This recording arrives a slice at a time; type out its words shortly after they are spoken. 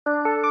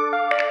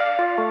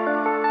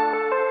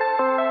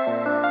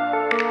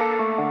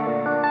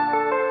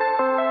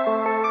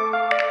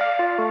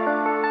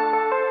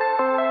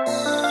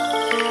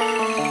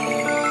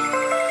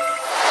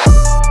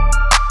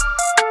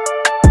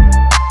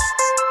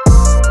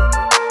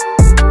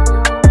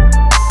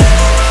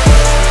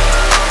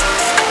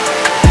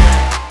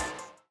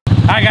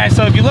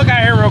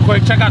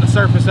check out the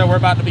surface that we're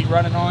about to be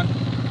running on.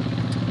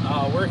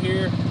 We're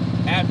here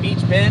at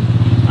Beach Bend.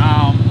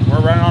 We're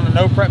running on a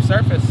no prep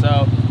surface,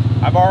 so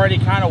I've already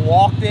kind of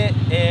walked it,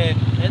 and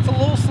it's a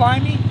little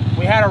slimy.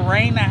 We had a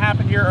rain that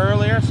happened here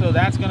earlier, so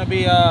that's going to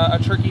be a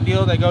tricky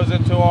deal that goes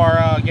into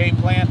our game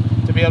plan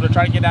to be able to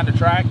try to get down the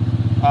track.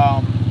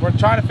 We're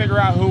trying to figure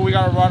out who we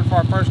got to run for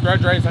our first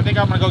grudge race. I think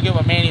I'm going to go give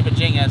a Manny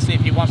Virginia and see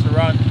if he wants to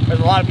run. There's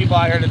a lot of people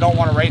out here that don't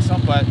want to race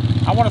him, but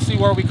I want to see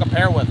where we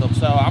compare with them.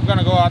 So I'm going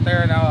to go out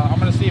there and I'm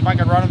going to see if I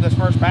can run him this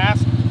first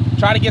pass,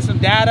 try to get some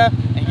data,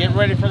 and get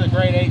ready for the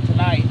grade 8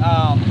 tonight.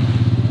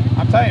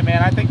 I'm telling you,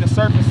 man, I think the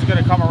surface is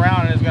going to come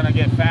around and it's going to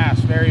get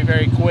fast very,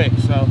 very quick.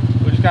 So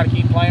we just got to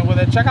keep playing with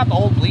it. Check out the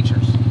old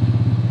bleachers.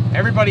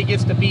 Everybody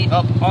gets to be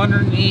up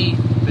underneath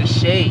the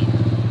shade.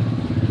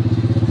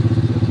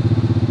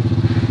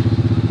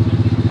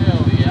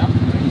 Hell yeah.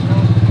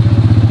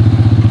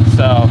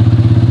 So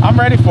I'm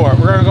ready for it.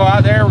 We're going to go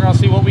out there. We're going to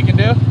see what we can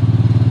do.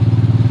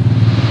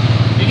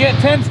 You get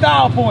 10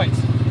 style points.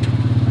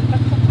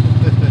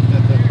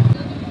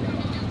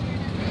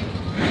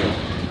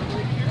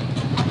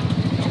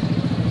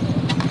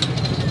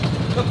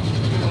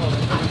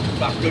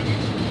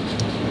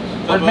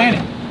 Where's Manny?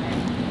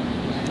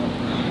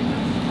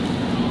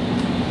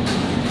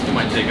 You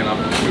might take it off.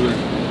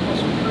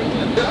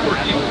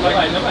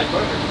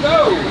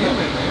 No, you're human,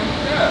 man.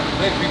 Yeah,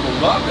 make people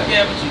love that.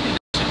 Yeah, but you did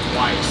that shit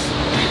twice.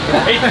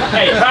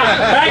 Hey,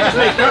 practice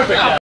makes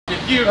perfect. You're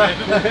human.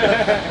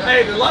 Hey,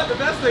 the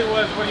best thing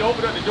was when you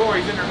open up the door,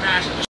 he's in there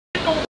mashing. The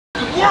shit don't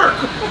work.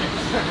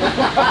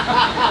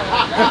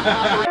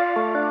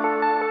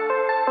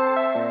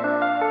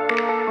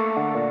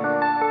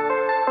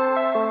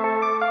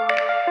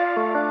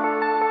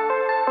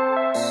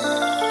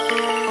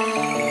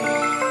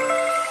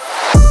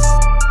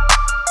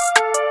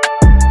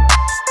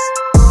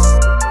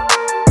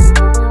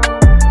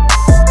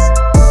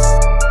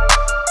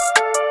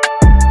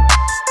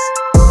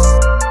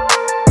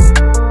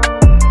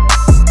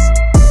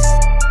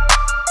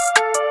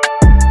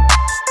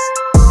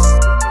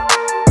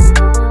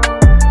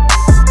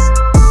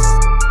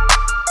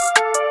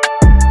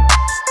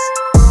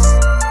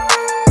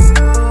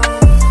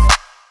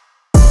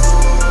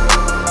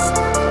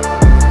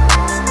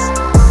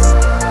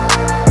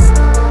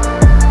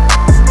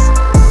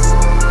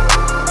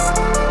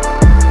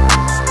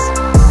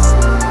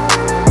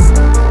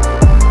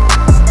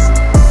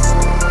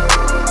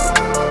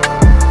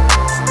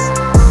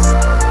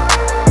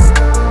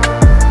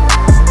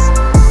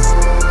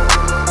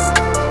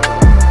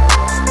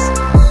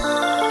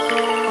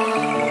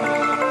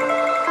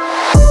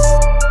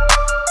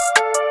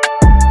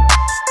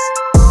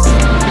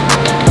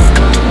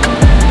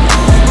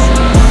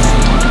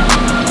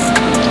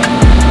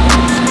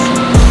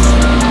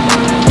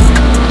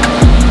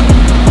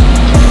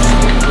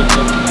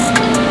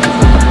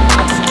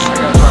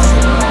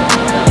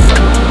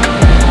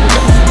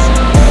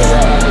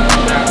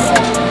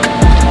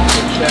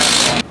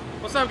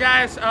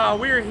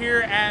 We're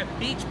here at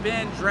Beach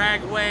Bend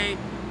Dragway.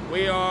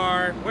 We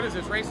are, what is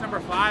this, race number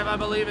 5, I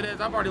believe it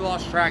is. I've already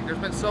lost track. There's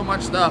been so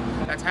much stuff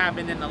that's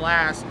happened in the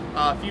last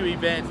few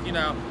events. You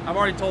know, I've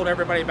already told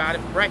everybody about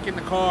it, from wrecking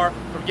the car,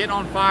 from getting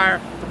on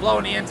fire, to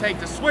blowing the intake,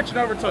 to switching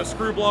over to a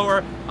screw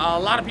blower. A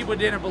lot of people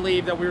didn't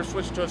believe that we were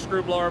switching to a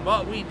screw blower,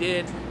 but we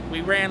did.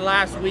 We ran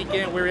last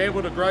weekend. We were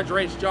able to grudge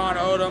race John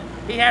Odom.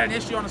 He had an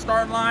issue on the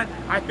starting line.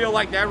 I feel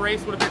like that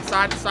race would have been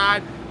side to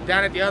side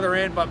down at the other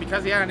end, but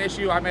because he had an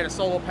issue, I made a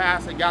solo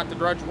pass and got the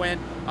grudge win.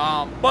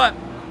 But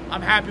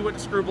I'm happy with the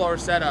screw blower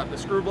setup. The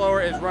screw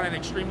blower is running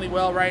extremely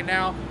well right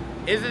now.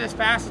 Is it as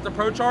fast as the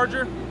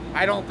Procharger?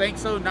 I don't think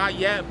so, not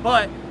yet,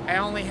 but I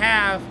only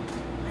have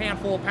a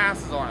handful of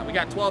passes on it. We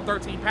got 12,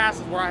 13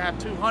 passes where I have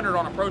 200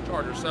 on a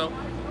Procharger, so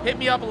hit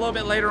me up a little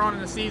bit later on in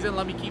the season.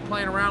 Let me keep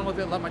playing around with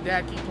it. Let my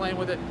dad keep playing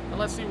with it. And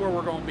let's see where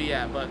we're going to be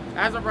at. But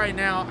as of right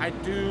now, I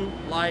do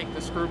like the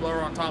screw blower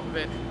on top of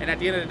it. And at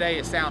the end of the day,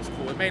 it sounds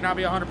cool. It may not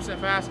be 100%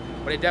 fast,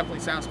 but it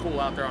definitely sounds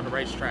cool out there on the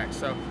racetrack.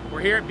 So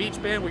we're here at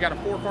Beach Bend. We got a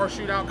 4-car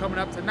shootout coming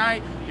up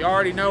tonight. You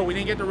already know we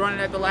didn't get to run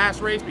it at the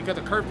last race because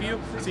of curfew.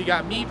 So you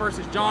got me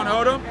versus John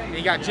Odom. And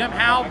you got Jim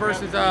Howe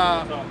versus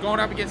going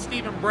up against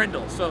Stephen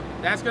Brindle. So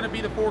that's going to be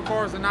the 4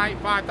 cars tonight,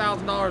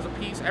 $5,000 a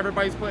piece.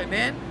 Everybody's putting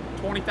in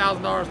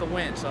 $20,000 to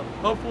win. So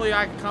hopefully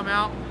I can come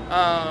out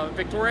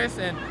victorious,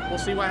 and we'll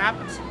see what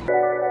happens.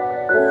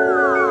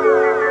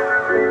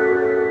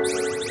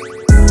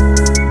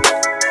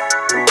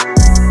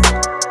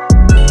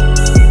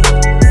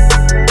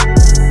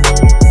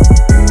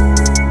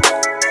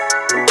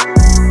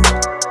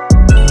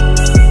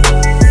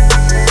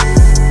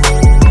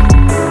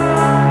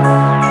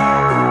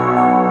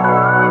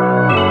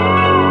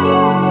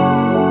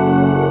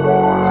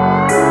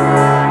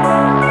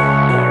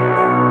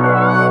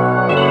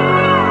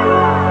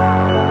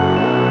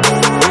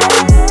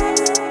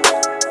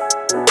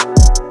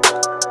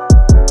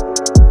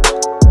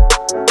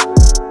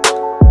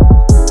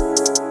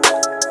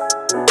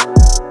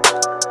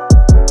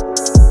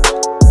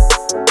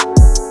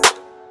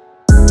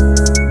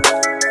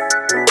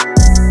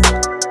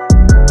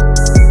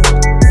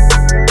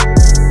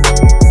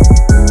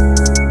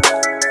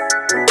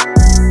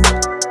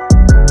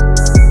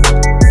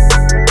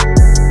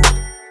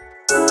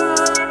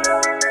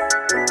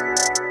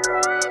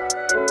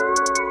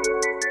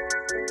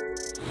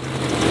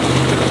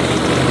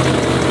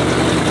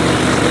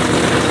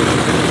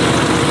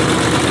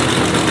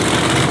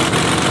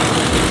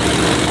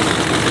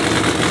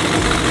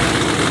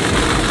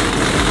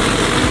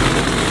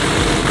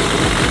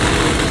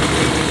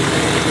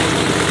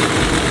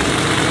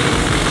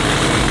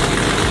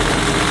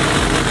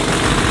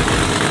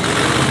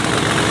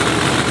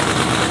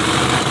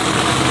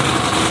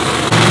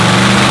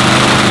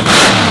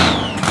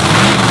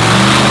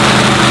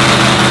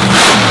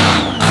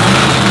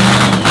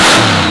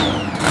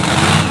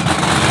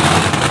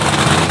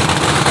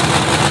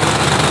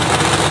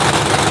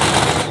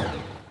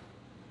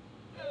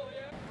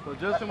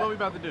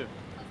 do?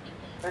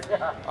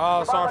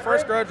 So our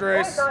first grudge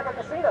race,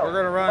 we're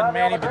gonna run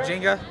Manny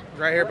Bajinga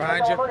right here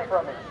behind you.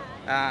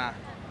 I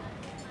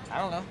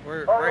don't know.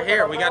 We're right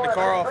here. We got the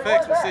car all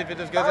fixed. We'll see if it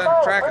just goes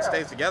out the track and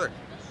stays together.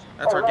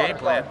 That's our game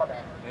plan.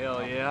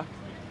 Hell yeah.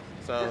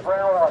 So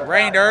it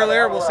rained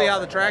earlier. We'll see how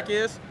the track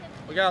is.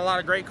 We got a lot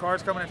of great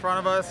cars coming in front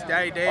of us.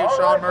 Daddy Dave,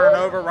 Sean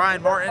Murdenova,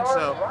 Ryan Martin.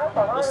 So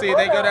we'll see if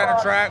they go down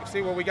the track,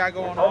 see what we got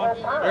going on.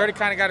 We already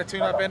kind of got a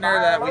tune-up in there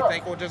that we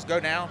think will just go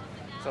down.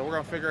 So we're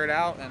going to figure it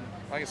out. And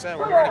like I said,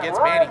 we're running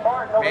against Manny.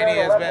 Manny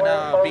has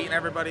been beating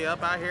everybody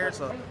up out here.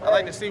 So I'd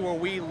like to see where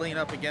we lean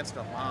up against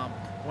them.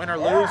 Win or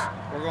lose,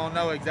 we're going to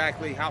know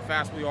exactly how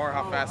fast we are,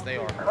 how fast they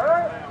are.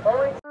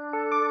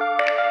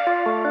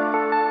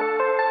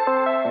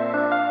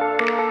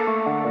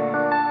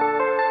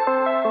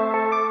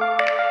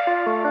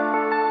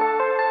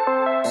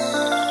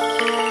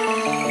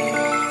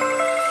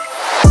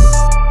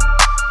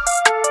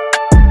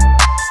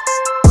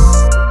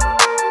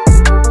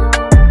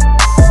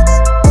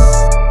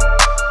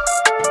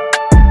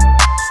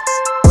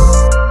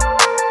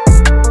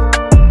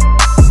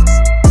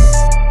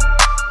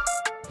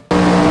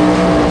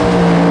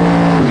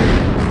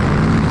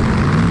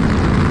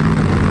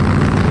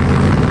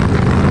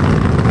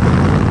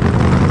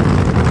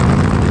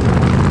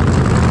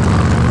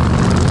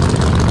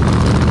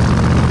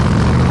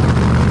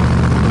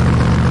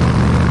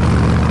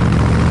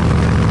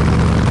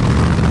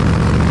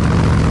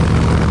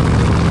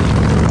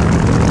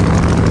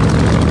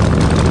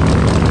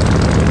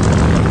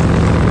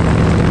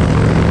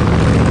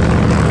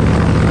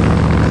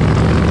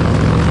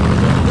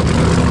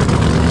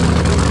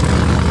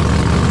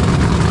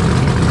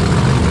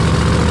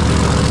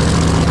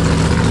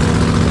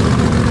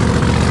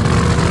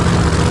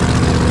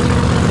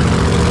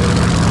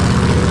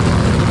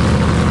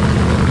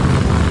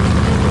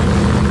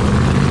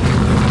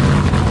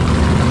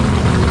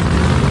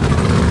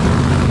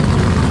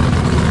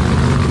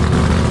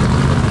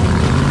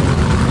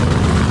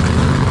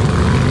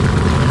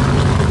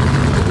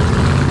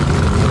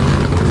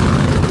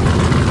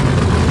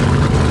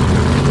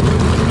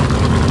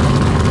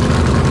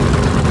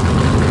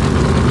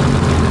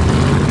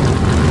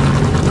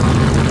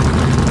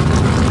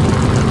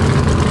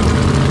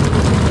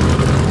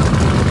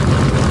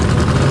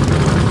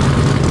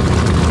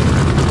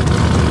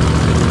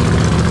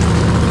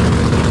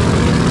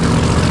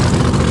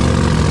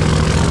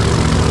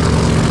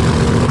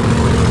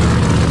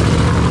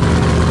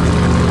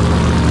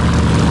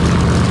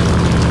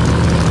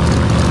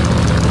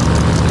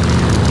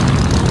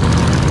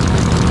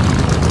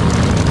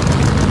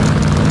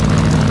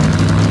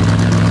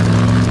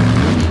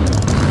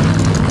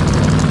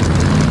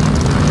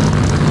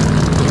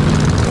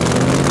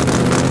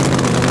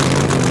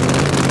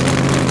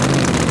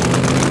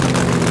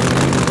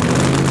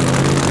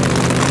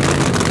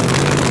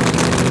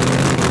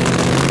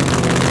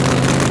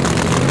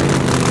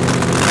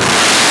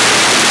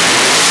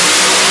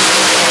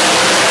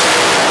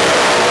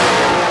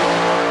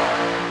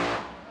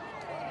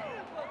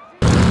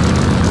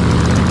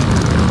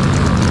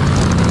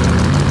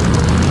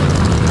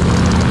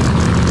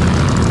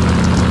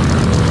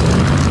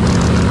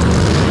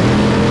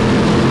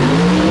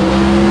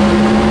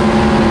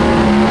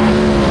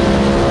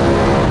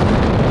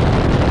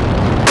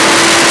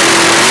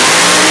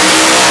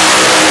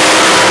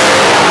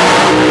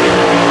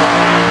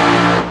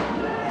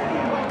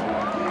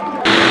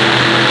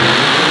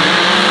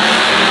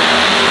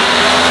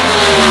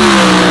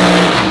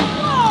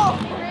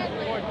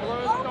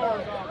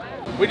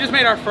 We just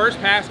made our first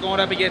pass going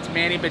up against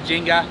Manny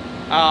Bajinga.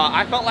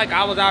 I felt like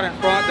I was out in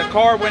front. The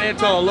car went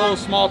into a little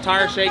small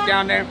tire shake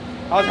down there.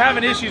 I was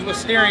having issues with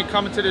steering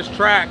coming to this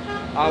track.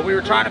 We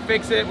were trying to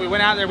fix it. We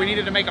went out there, we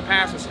needed to make a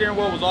pass. The steering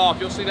wheel was off.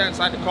 You'll see that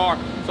inside the car.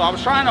 So I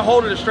was trying to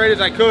hold it as straight as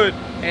I could.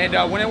 And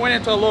when it went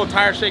into a little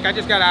tire shake, I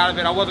just got out of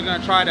it. I wasn't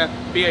gonna try to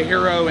be a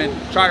hero and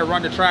try to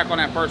run the track on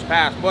that first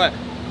pass. But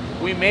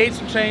we made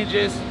some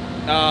changes.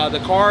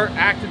 The car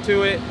acted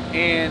to it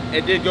and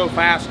it did go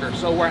faster.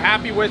 So we're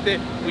happy with it.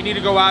 We need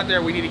to go out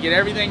there. We need to get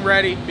everything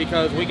ready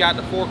because we got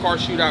the 4-car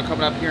shootout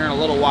coming up here in a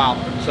little while.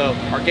 So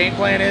our game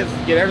plan is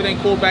get everything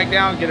cooled back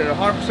down, get it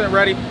 100%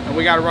 ready, and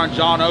we got to run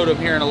John Odom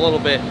here in a little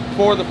bit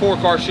for the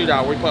 4-car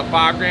shootout. We put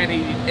 $5 grand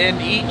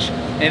in each,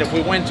 and if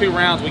we win 2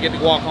 rounds, we get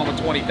to walk home with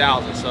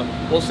 20,000. So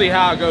we'll see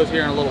how it goes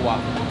here in a little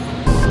while.